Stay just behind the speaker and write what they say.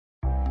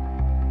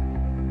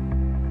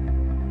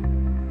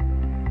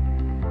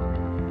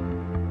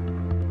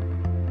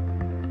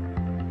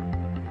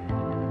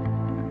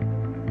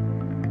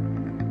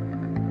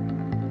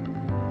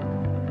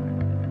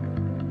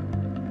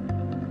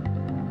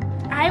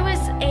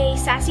a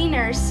sassy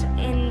nurse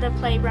in the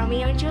play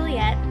Romeo and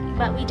Juliet,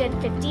 but we did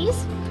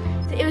 50s.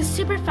 It was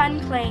super fun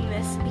playing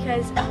this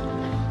because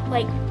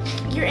like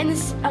you're in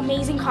this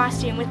amazing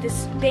costume with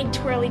this big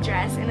twirly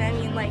dress, and I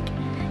mean like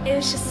it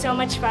was just so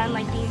much fun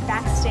like being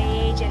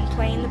backstage and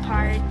playing the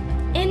part.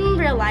 In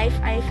real life,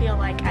 I feel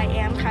like I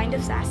am kind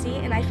of sassy,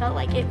 and I felt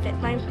like it fit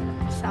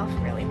myself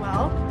really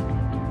well.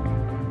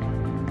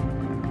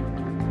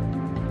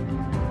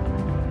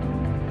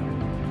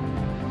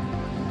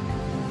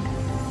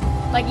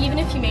 Like even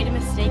if you made a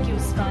mistake, it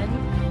was fun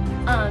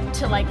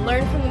to like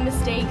learn from the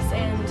mistakes,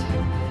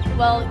 and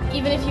well,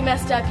 even if you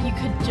messed up, you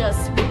could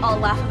just all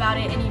laugh about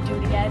it and you do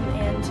it again,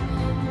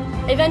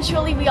 and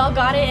eventually we all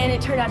got it and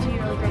it turned out to be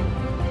really great.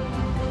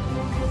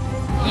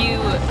 You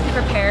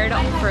prepared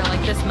for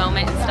like this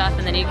moment and stuff,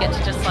 and then you get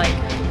to just like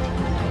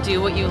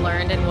do what you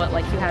learned and what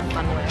like you had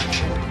fun with.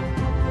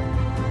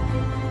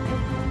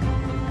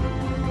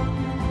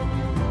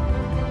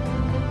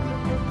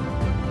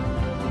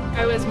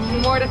 I was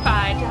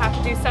mortified to have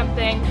to do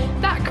something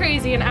that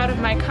crazy and out of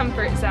my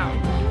comfort zone.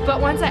 But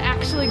once I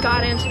actually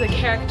got into the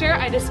character,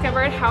 I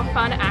discovered how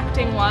fun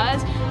acting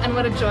was and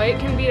what a joy it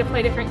can be to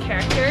play different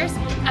characters.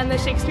 And the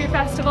Shakespeare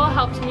Festival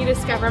helped me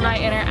discover my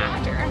inner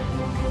actor.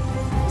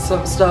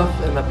 Some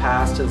stuff in the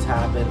past has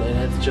happened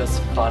and it's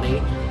just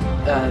funny.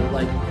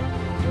 Like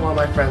one of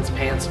my friend's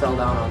pants fell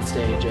down on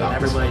stage and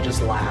everybody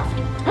just laughed.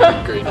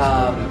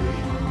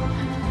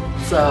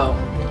 So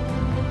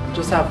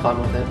just have fun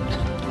with it.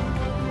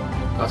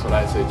 That's what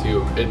I'd say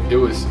too. It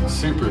was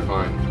super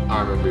fun,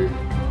 I remember,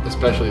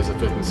 especially as a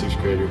 5th and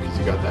 6th grader, because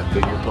you got that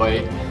bigger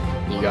play,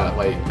 and you got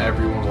like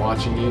everyone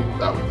watching you.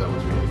 That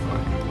was really fun.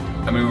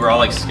 I mean, we were all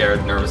like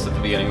scared, nervous at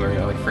the beginning. We were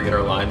gonna like forget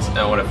our lines,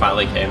 and when it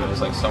finally came, it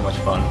was like so much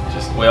fun.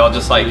 We all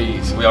just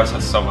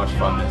had so much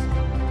fun.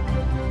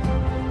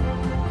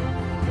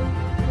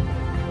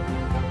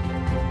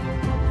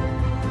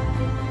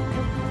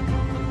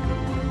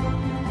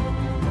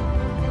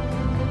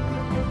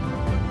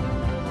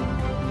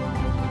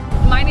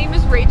 My name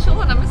is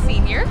Rachel and I'm a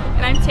senior.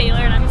 And I'm Taylor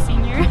and I'm a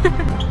senior.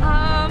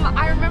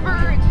 I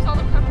remember just all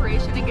the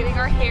preparation and getting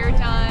our hair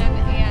done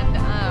and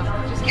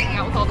just hanging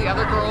out with all the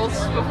other girls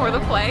before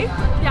the play.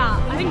 Yeah,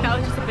 I think that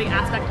was just a big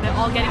aspect of it,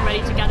 all getting ready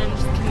together and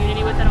just the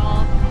community with it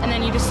all. And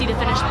then you just see the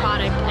finished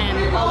product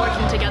and all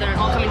working together and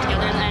all coming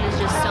together, and then it's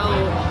just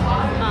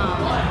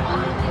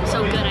so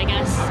good, I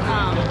guess,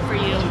 for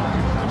you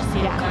to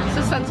see it.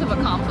 It's a sense of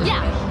accomplishment.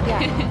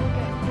 Yeah.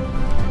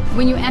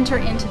 When you enter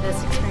into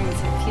this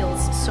experience, it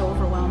feels so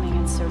overwhelming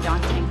and so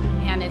daunting,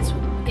 and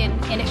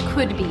it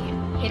could be.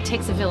 It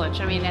takes a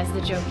village. I mean, as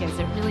the joke is,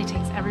 it really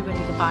takes everybody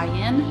to buy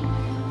in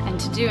and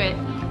to do it.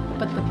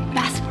 But the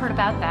best part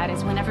about that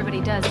is when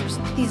everybody does, there's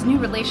these new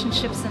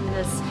relationships and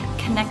this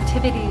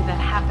connectivity that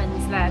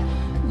happens that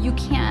you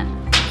can't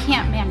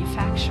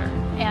manufacture.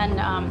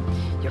 And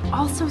you're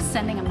also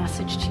sending a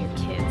message to your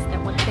kids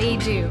that what they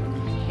do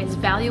is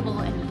valuable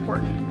and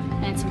important.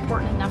 And it's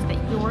important enough that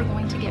you're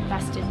going to get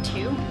vested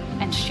too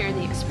and share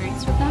the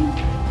experience with them.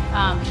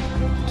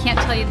 Can't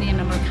tell you the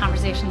number of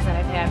conversations that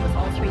I've had with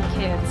all 3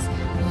 kids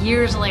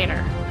years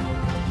later.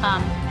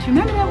 Do you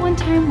remember that one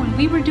time when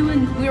we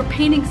were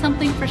painting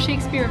something for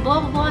Shakespeare and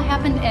blah blah blah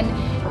happened, and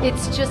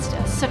it's just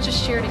such a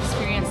shared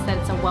experience that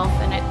it's a wealth,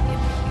 and it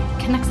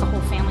connects the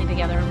whole family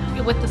together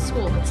with the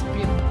school. It's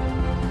beautiful.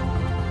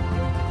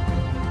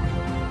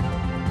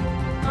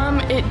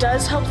 It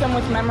does help them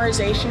with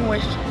memorization,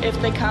 which if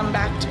they come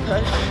back to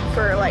Pusch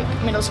for like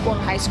middle school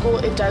and high school,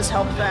 it does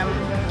help them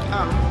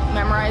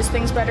memorize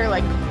things better,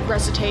 like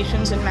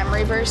recitations and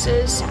memory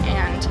verses,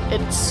 and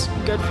it's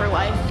good for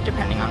life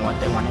depending on what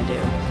they want to do.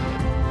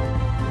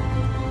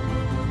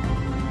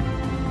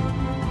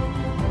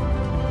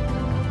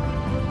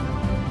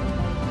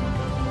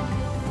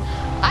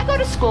 I go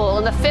to school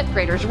and the 5th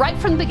graders, right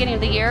from the beginning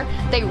of the year,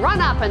 they run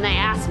up and they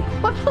ask me,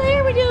 what play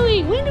are we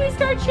doing? When do we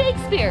start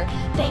Shakespeare?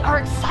 They are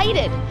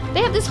excited.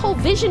 They have this whole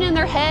vision in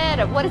their head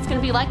of what it's going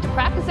to be like to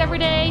practice every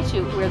day,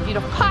 to wear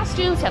beautiful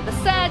costumes, have the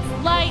sets,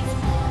 lights.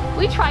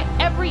 We try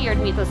every year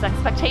to meet those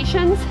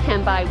expectations,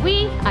 and by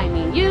we, I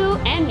mean you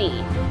and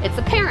me. It's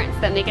the parents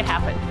that make it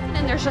happen.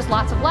 And there's just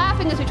lots of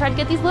laughing as we try to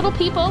get these little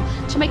people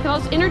to make the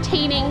most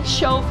entertaining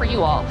show for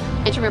you all,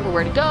 and to remember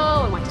where to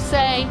go and what to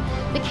say.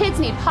 The kids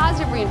need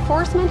positive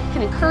reinforcement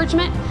and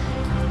encouragement.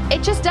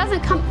 It just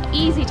doesn't come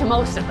easy to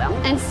most of them,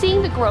 and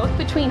seeing the growth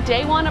between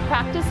day 1 of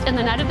practice and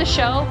the night of the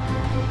show,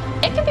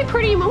 it can be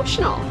pretty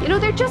emotional. You know,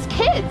 they're just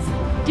kids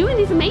doing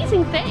these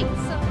amazing things.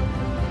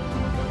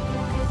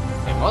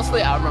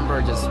 Mostly I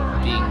remember just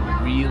being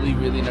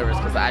really nervous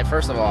because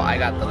first of all, I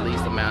got the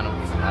least amount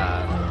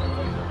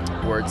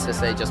of words to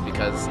say just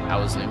because I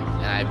was new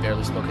and I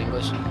barely spoke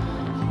English.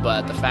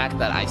 But the fact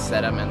that I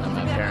said them and that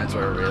my parents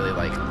were really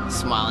like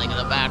smiling in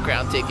the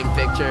background, taking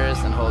pictures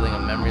and holding a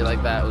memory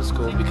like that was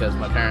cool, because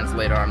my parents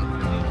later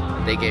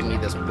on, they gave me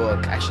this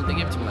book. Actually, they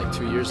gave it to me like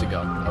 2 years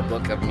ago, a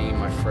book of me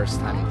my first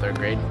time in 3rd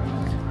grade.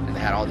 And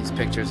they had all these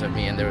pictures of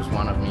me, and there was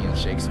one of me in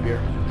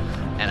Shakespeare.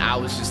 And I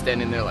was just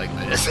standing there like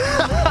this.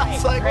 I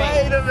was like,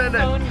 wait a minute.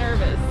 So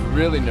nervous.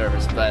 Really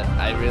nervous, but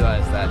I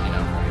realized that, you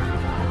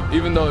know,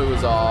 even though it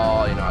was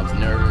all, you know, I was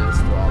nervous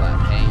through all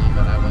that pain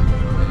that I went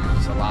through, it was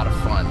just a lot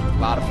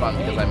of fun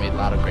because I made a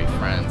lot of great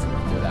friends.